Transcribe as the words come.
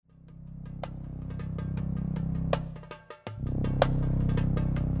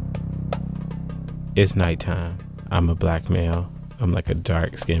It's nighttime. I'm a black male. I'm like a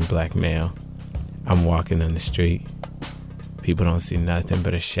dark-skinned black male. I'm walking in the street. People don't see nothing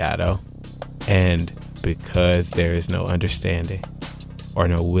but a shadow. And because there is no understanding or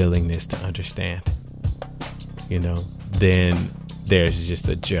no willingness to understand, then there's just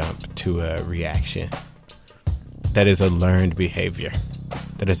a jump to a reaction. That is a learned behavior.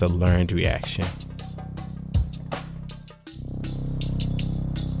 That is a learned reaction.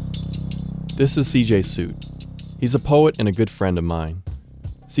 This is CJ Suit. He's a poet and a good friend of mine.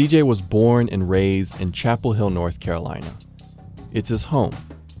 CJ was born and raised in Chapel Hill, North Carolina. It's his home.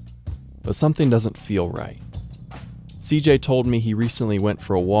 But something doesn't feel right. CJ told me he recently went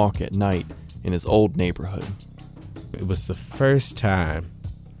for a walk at night in his old neighborhood. It was the first time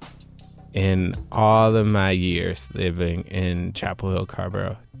in all of my years living in Chapel Hill,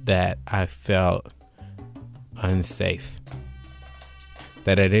 Carrboro, that I felt unsafe.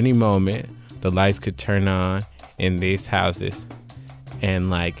 That at any moment, the lights could turn on in these houses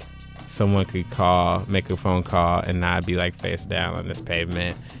and someone could make a phone call and I'd be face down on this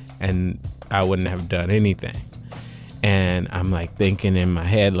pavement and I wouldn't have done anything. And I'm thinking in my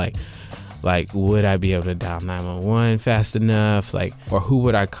head, would I be able to dial 911 fast enough? Or who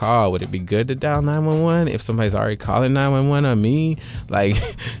would I call? Would it be good to dial 911 if somebody's already calling 911 on me? Would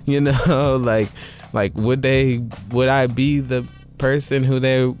I be the person who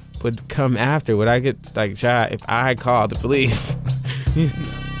they would come after? Would I get shot if I called the police?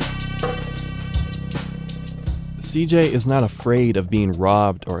 CJ is not afraid of being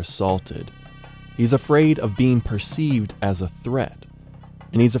robbed or assaulted. He's afraid of being perceived as a threat.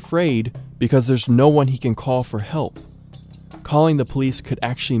 And he's afraid because there's no one he can call for help. Calling the police could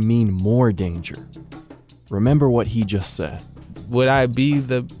actually mean more danger. Remember what he just said. Would I be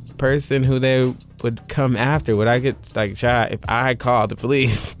the person who they would come after? Would I get shot if I called the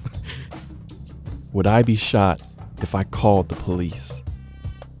police? Would I be shot if I called the police?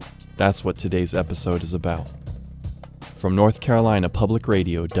 That's what today's episode is about. From North Carolina Public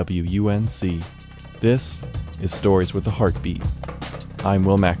Radio, WUNC, this is Stories with a Heartbeat. I'm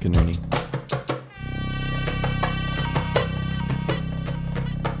Will McInerney.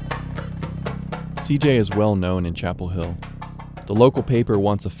 CJ is well known in Chapel Hill. The local paper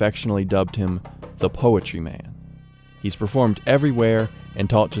once affectionately dubbed him the Poetry Man. He's performed everywhere and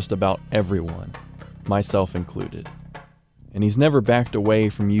taught just about everyone, myself included. And he's never backed away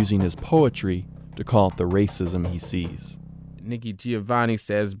from using his poetry to call out the racism he sees. Nikki Giovanni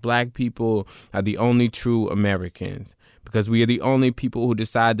says black people are the only true Americans because we are the only people who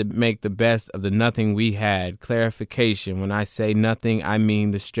decide to make the best of the nothing we had. Clarification, when I say nothing, I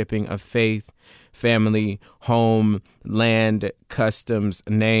mean the stripping of faith, family, home, land, customs,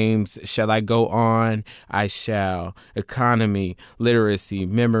 names. Shall I go on? I shall. Economy, literacy,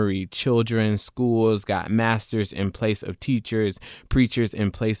 memory, children, schools got masters in place of teachers, preachers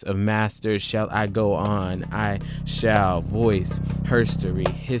in place of masters. Shall I go on? I shall. Voice, herstory,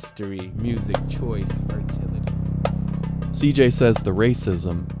 history, music, choice, fertility. CJ says the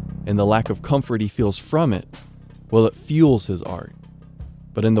racism and the lack of comfort he feels from it, it fuels his art.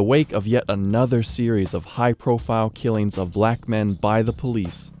 But in the wake of yet another series of high-profile killings of black men by the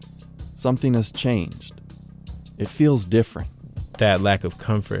police, something has changed. It feels different. That lack of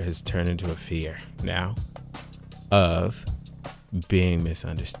comfort has turned into a fear now of being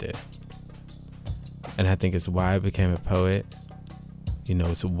misunderstood. And I think it's why I became a poet.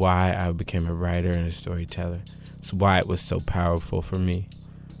 It's why I became a writer and a storyteller. It's why it was so powerful for me.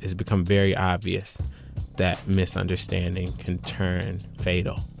 It's become very obvious that misunderstanding can turn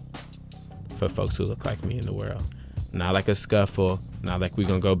fatal for folks who look like me in the world. Not like a scuffle, not like we're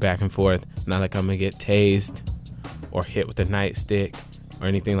going to go back and forth, not like I'm going to get tased or hit with a nightstick or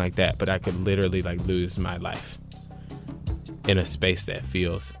anything like that, but I could literally lose my life in a space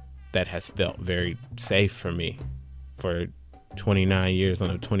that has felt very safe for me for 28 years on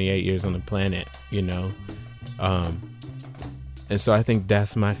the planet, And so I think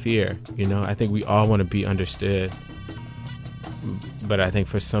that's my fear. I think we all want to be understood. But I think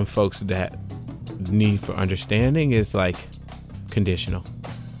for some folks that need for understanding is conditional.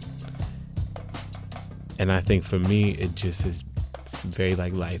 And I think for me, it just is it's very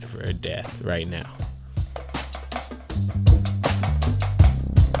life or death right now.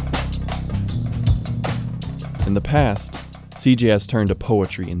 In the past, CJ has turned to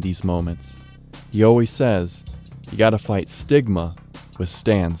poetry in these moments. He always says, you gotta fight stigma with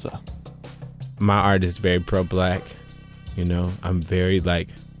stanza. My art is very pro-black. I'm very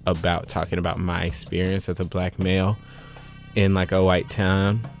about talking about my experience as a black male in a white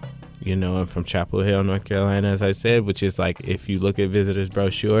town. I'm from Chapel Hill, North Carolina, as I said, which is if you look at visitors'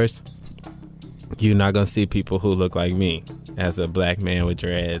 brochures, You're not going to see people who look like me as a black man with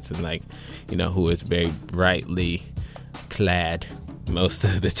dreads and like, you know, who is very brightly clad most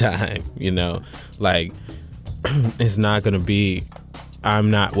of the time, you know, like it's not going to be, I'm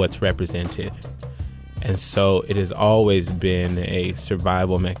not what's represented. And so it has always been a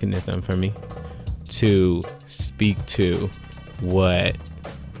survival mechanism for me to speak to what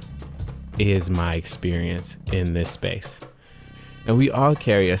is my experience in this space. And we all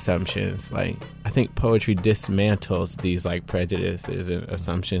carry assumptions. Like, I think poetry dismantles these like prejudices and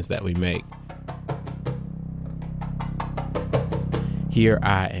assumptions that we make. Here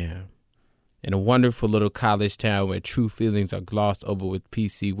I am, in a wonderful little college town where true feelings are glossed over with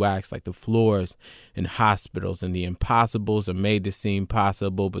PC wax like the floors in hospitals, and the impossibles are made to seem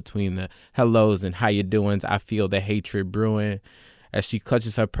possible. Between the hellos and how you doings, I feel the hatred brewing. As she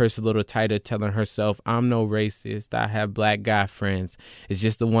clutches her purse a little tighter, telling herself, I'm no racist, I have black guy friends. It's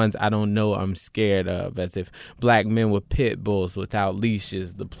just the ones I don't know I'm scared of. As if black men were pit bulls without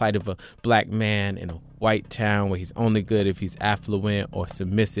leashes. The plight of a black man in a white town where he's only good if he's affluent or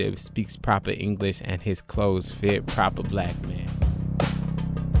submissive, speaks proper English, and his clothes fit proper black man.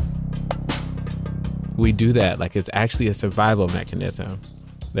 We do that like it's actually a survival mechanism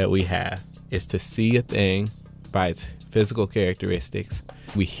that we have. Is to see a thing by its physical characteristics.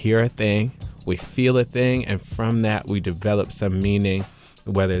 We hear a thing, we feel a thing, and from that we develop some meaning,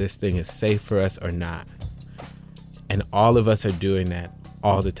 whether this thing is safe for us or not. And all of us are doing that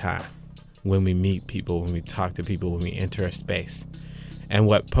all the time when we meet people, when we talk to people, when we enter a space. And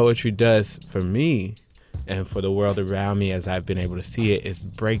what poetry does for me and for the world around me as I've been able to see it is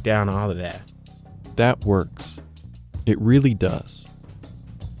break down all of that. That works. It really does.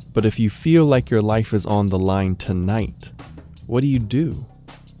 But if you feel like your life is on the line tonight, what do?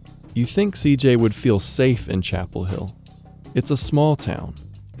 You think CJ would feel safe in Chapel Hill. It's a small town.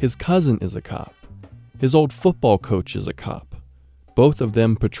 His cousin is a cop. His old football coach is a cop. Both of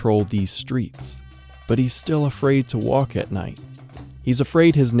them patrol these streets. But he's still afraid to walk at night. He's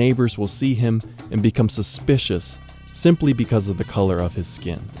afraid his neighbors will see him and become suspicious simply because of the color of his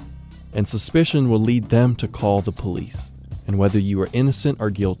skin. And suspicion will lead them to call the police. And whether you are innocent or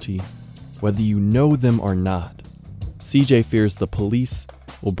guilty, whether you know them or not, CJ fears the police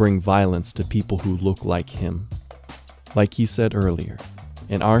will bring violence to people who look like him. Like he said earlier,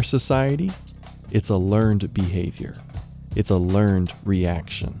 in our society, it's a learned behavior. It's a learned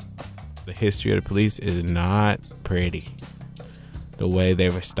reaction. The history of the police is not pretty. The way they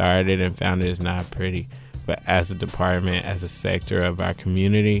were started and founded is not pretty. But as a department, as a sector of our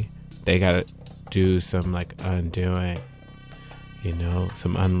community, they got to do some like undoing. You know,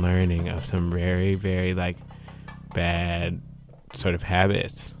 some unlearning of some very, very like bad sort of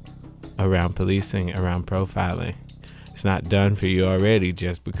habits around policing, around profiling. It's not done for you already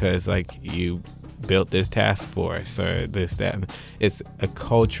just because like you built this task force or this, that. It's a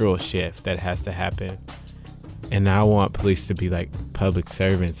cultural shift that has to happen. And I want police to be like public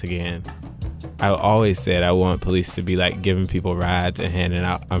servants again. I always said I want police to be like giving people rides and handing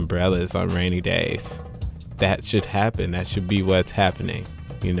out umbrellas on rainy days. That should happen. That should be what's happening.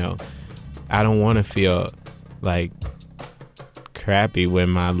 You know, I don't want to feel like crappy when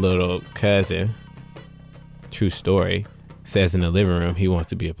my little cousin, true story, says in the living room he wants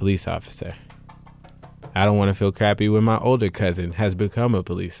to be a police officer. I don't want to feel crappy when my older cousin has become a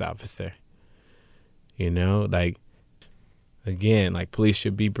police officer. You know, like, again, like police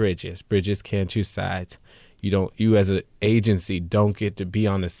should be bridges. Bridges can't choose sides. You as an agency don't get to be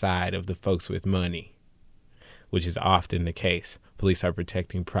on the side of the folks with money, which is often the case. Police are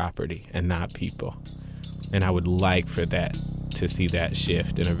protecting property and not people. And I would like for that to see that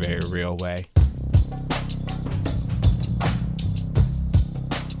shift in a very real way.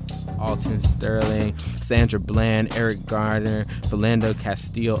 Alton Sterling, Sandra Bland, Eric Gardner, Philando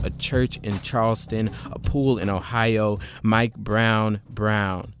Castile, a church in Charleston, a pool in Ohio, Mike Brown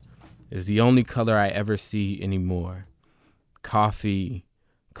is the only color I ever see anymore. Coffee,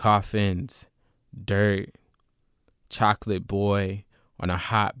 coffins, dirt, chocolate boy on a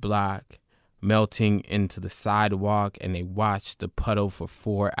hot block, melting into the sidewalk, and they watched the puddle for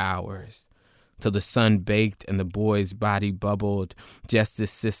 4 hours. Till the sun baked and the boy's body bubbled.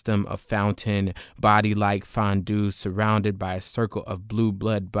 Justice system, a fountain, body like fondue, surrounded by a circle of blue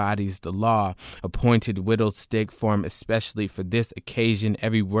blood bodies. The law, a pointed whittled stick formed especially for this occasion.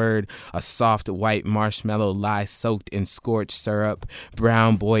 Every word, a soft white marshmallow lie soaked in scorched syrup.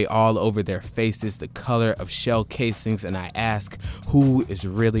 Brown boy all over their faces, the color of shell casings. And I ask, who is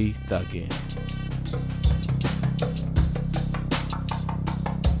really thugging?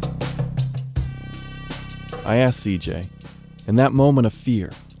 I asked CJ, in that moment of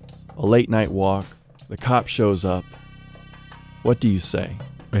fear, A late night walk, the cop shows up. What do you say?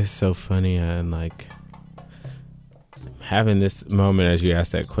 It's so funny, and like having this moment as you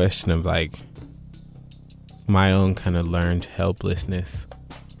ask that question of like my own kind of learned helplessness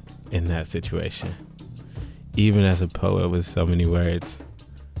in that situation. Even as a poet with so many words,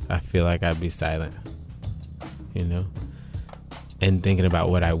 I feel like I'd be silent, you know? And thinking about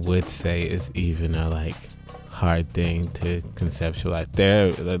what I would say is even a like hard thing to conceptualize. There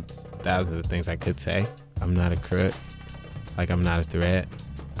are thousands of things I could say. I'm not a crook. Like, I'm not a threat.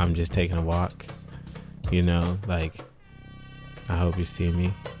 I'm just taking a walk. You know, like, I hope you see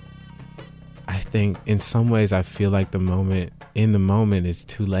me. I think in some ways I feel like in the moment is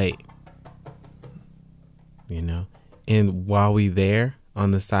too late. You know? And while we there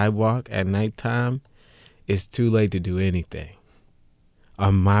on the sidewalk at nighttime, it's too late to do anything.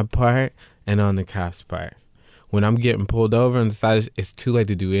 On my part and on the cop's part. When I'm getting pulled over on the side, it's too late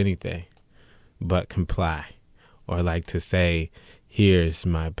to do anything but comply. Or like to say, here's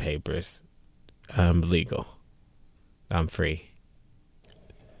my papers. I'm legal. I'm free.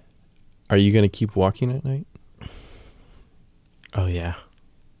 Are you going to keep walking at night? Oh, yeah.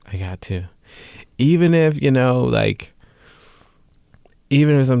 I got to. Even if, you know, like,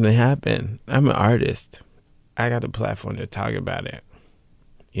 even if something happened, I'm an artist. I got the platform to talk about it,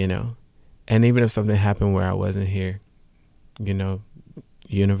 you know? And even if something happened where I wasn't here, you know,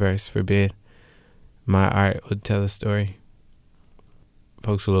 universe forbid, my art would tell a story.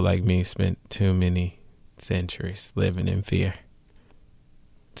 Folks who look like me spent too many centuries living in fear.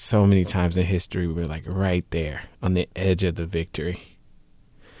 So many times in history, we were like right there on the edge of the victory.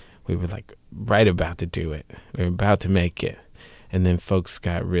 We were like right about to do it. We were about to make it. And then folks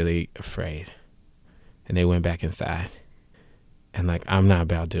got really afraid. And they went back inside. And like, I'm not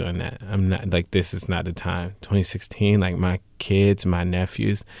about doing that. I'm not, like, this is not the time. 2016, like, my kids, my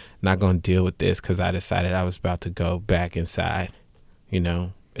nephews, not going to deal with this because I decided I was about to go back inside. You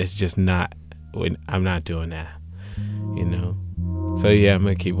know, it's just not, I'm not doing that, you know? So yeah, I'm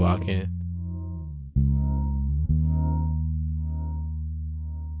going to keep walking.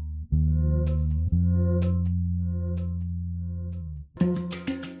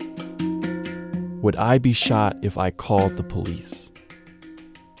 Would I be shot if I called the police?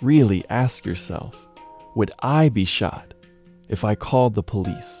 Really ask yourself, would I be shot if I called the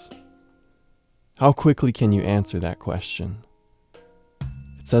police? How quickly can you answer that question?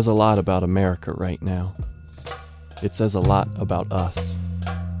 It says a lot about America right now. It says a lot about us.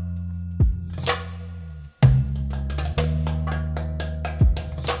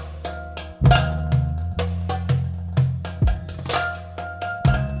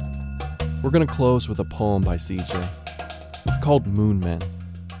 We're going to close with a poem by CJ. It's called Moon Men,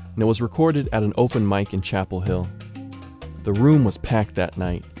 and it was recorded at an open mic in Chapel Hill. The room was packed that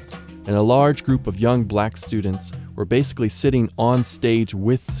night, and a large group of young black students were basically sitting on stage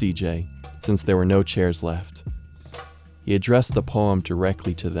with CJ since there were no chairs left. He addressed the poem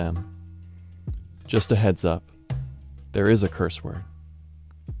directly to them. Just a heads up, there is a curse word.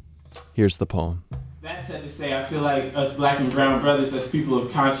 Here's the poem. That said to say, I feel like us black and brown brothers, as people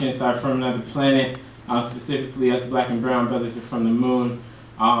of conscience, are from another planet. Specifically, us black and brown brothers are from the moon.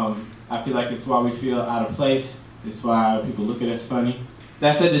 I feel like it's why we feel out of place. It's why people look at us funny.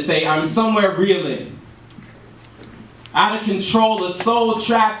 That said to say, I'm somewhere reeling. Out of control, a soul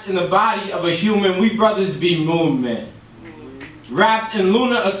trapped in the body of a human. We brothers be moon men. Wrapped in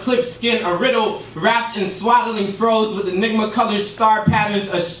lunar eclipse skin, a riddle wrapped in swaddling froze with enigma-colored star patterns,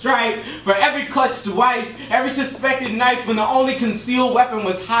 a stripe for every clutched wife, every suspected knife when the only concealed weapon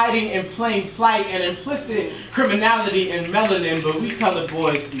was hiding in plain plight and implicit criminality in melanin, but we colored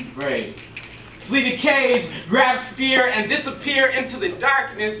boys be brave. Flee the cage, grab spear, and disappear into the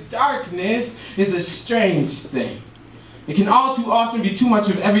darkness. Darkness is a strange thing. It can all too often be too much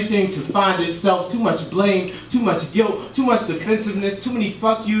of everything to find itself, too much blame, too much guilt, too much defensiveness, too many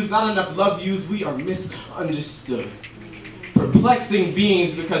fuck yous, not enough love yous. We are misunderstood. Perplexing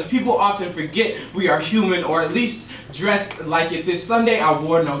beings because people often forget we are human, or at least dressed like it. This Sunday I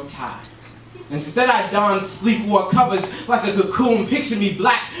wore no tie. Instead I donned sleep-wore covers like a cocoon. Picture me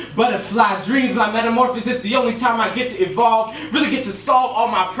black, butterfly dreams. My metamorphosis, the only time I get to evolve, really get to solve all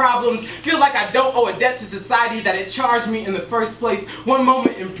my problems. Feel like I don't owe a debt to society that it charged me in the first place. One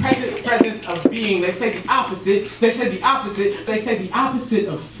moment in presence of being. They say the opposite, they say the opposite, they say the opposite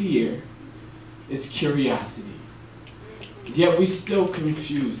of fear is curiosity. Yet we still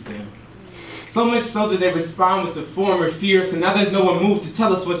confuse them. So much so that they respond with the former fierce, and now there's no one moved to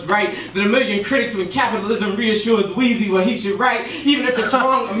tell us what's right. That a million critics when capitalism reassures Wheezy what he should write. Even if it's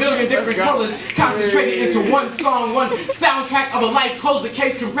wrong, a million million different colors concentrated into one song, one soundtrack of a life. Close the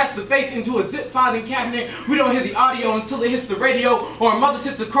case, compress the face into a zip filing cabinet. We don't hear the audio until it hits the radio, or a mother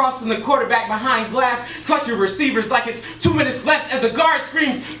sits across from the quarterback behind glass, clutching receivers like it's 2 minutes left as the guard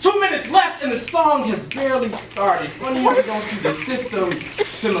screams, 2 minutes left, and the song has barely started. Funny how we don't see the system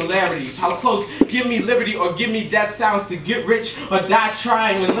similarities. How close Give Me Liberty or Give Me Death sounds to Get Rich or Die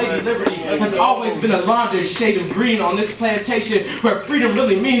Trying, when Lady Liberty has always been a laundered shade of green on this plantation where freedom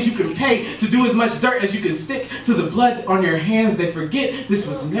really means you can pay to do as much dirt as you can stick to the blood on your hands. They forget this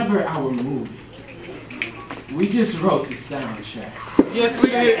was never our movie. We just wrote the soundtrack. Yes, we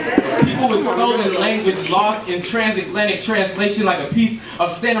did. People with soul and language lost in transatlantic translation like a piece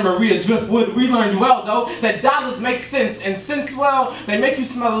of Santa Maria driftwood. We learned well, though, that dollars make sense, and since, well, they make you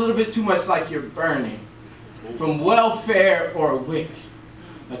smell a little bit too much like you're burning. From welfare or wick.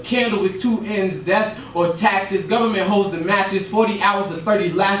 A candle with two ends, death or taxes. Government holds the matches, 40 hours of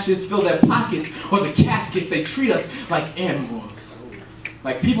 30 lashes fill their pockets or the caskets. They treat us like animals.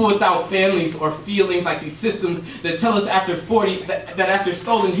 Like people without families or feelings, like these systems that tell us after 40, that after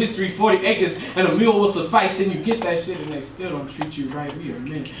stolen history, 40 acres and a mule will suffice. Then you get that shit and they still don't treat you right. We are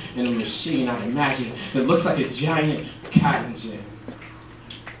men in a machine, I imagine, that looks like a giant cotton gin.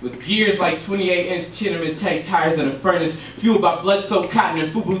 With gears like 28-inch Chinaman tank tires and a furnace, fueled by blood-soaked cotton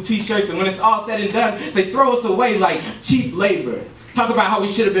and FUBU t-shirts, and when it's all said and done, they throw us away like cheap labor. Talk about how we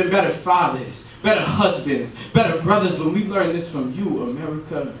should have been better fathers, better husbands, better brothers when we learned this from you,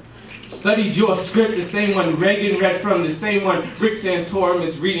 America. Studied your script, the same one Reagan read from, the same one Rick Santorum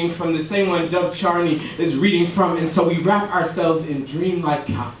is reading from, the same one Doug Charney is reading from, and so we wrap ourselves in dreamlike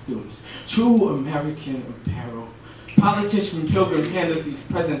costumes, true American apparel. Politicians from Pilgrim hand us these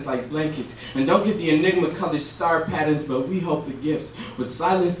presents like blankets, and don't get the enigma-colored star patterns, but we hope the gifts would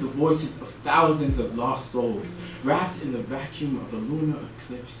silence the voices of thousands of lost souls, wrapped in the vacuum of a lunar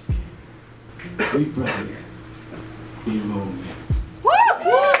eclipse. We brothers, we moon.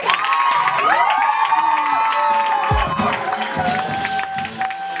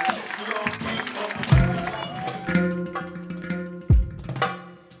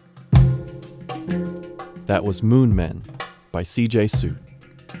 That was Moon Men by CJ Suit.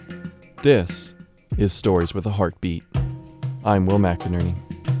 This is Stories with a Heartbeat. I'm Will McInerney.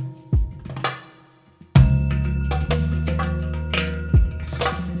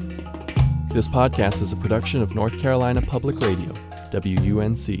 This podcast is a production of North Carolina Public Radio,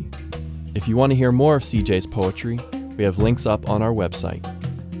 WUNC. If you want to hear more of CJ's poetry, we have links up on our website,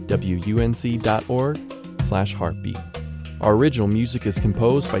 wunc.org/heartbeat. Our original music is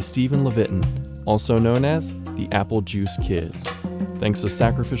composed by Stephen Levitin, also known as the Apple Juice Kid. Thanks to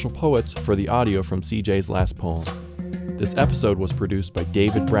Sacrificial Poets for the audio from CJ's last poem. This episode was produced by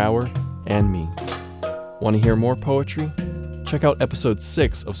David Brower and me. Want to hear more poetry? Check out episode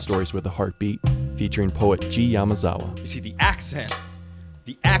 6 of Stories with a Heartbeat, featuring poet G. Yamazawa. You see, the accent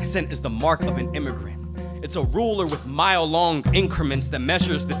is the mark of an immigrant. It's a ruler with mile-long increments that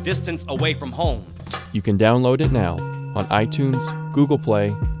measures the distance away from home. You can download it now on iTunes, Google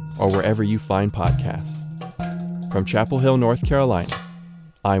Play, or wherever you find podcasts. From Chapel Hill, North Carolina,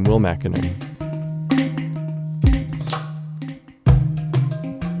 I'm Will McInerney.